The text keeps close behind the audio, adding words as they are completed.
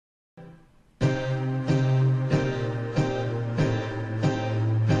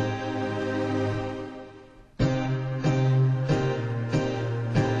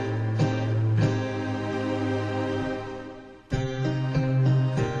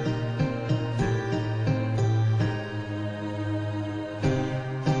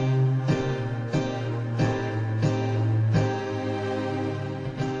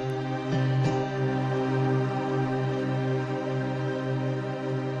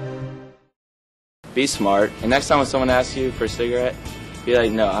be smart, and next time when someone asks you for a cigarette, be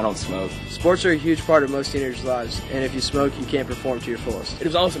like, no, I don't smoke. Sports are a huge part of most teenagers' lives, and if you smoke, you can't perform to your fullest. It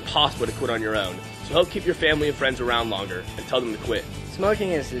is almost impossible to quit on your own, so help keep your family and friends around longer and tell them to quit.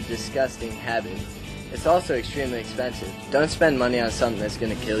 Smoking is a disgusting habit. It's also extremely expensive. Don't spend money on something that's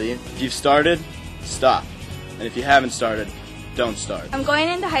going to kill you. If you've started, stop. And if you haven't started, don't start. I'm going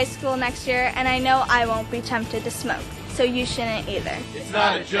into high school next year, and I know I won't be tempted to smoke, so you shouldn't either. It's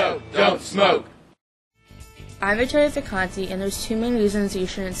not a joke. Don't smoke. I'm Victoria Ficanti, and there's two main reasons you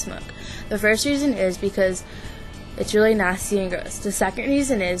shouldn't smoke. The first reason is because it's really nasty and gross. The second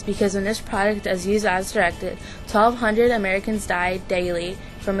reason is because when this product is used as directed, 1,200 Americans die daily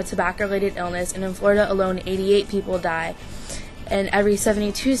from a tobacco-related illness, and in Florida alone, 88 people die. And every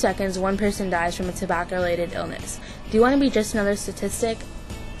 72 seconds, one person dies from a tobacco-related illness. Do you want to be just another statistic?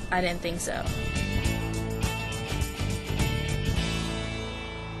 I didn't think so.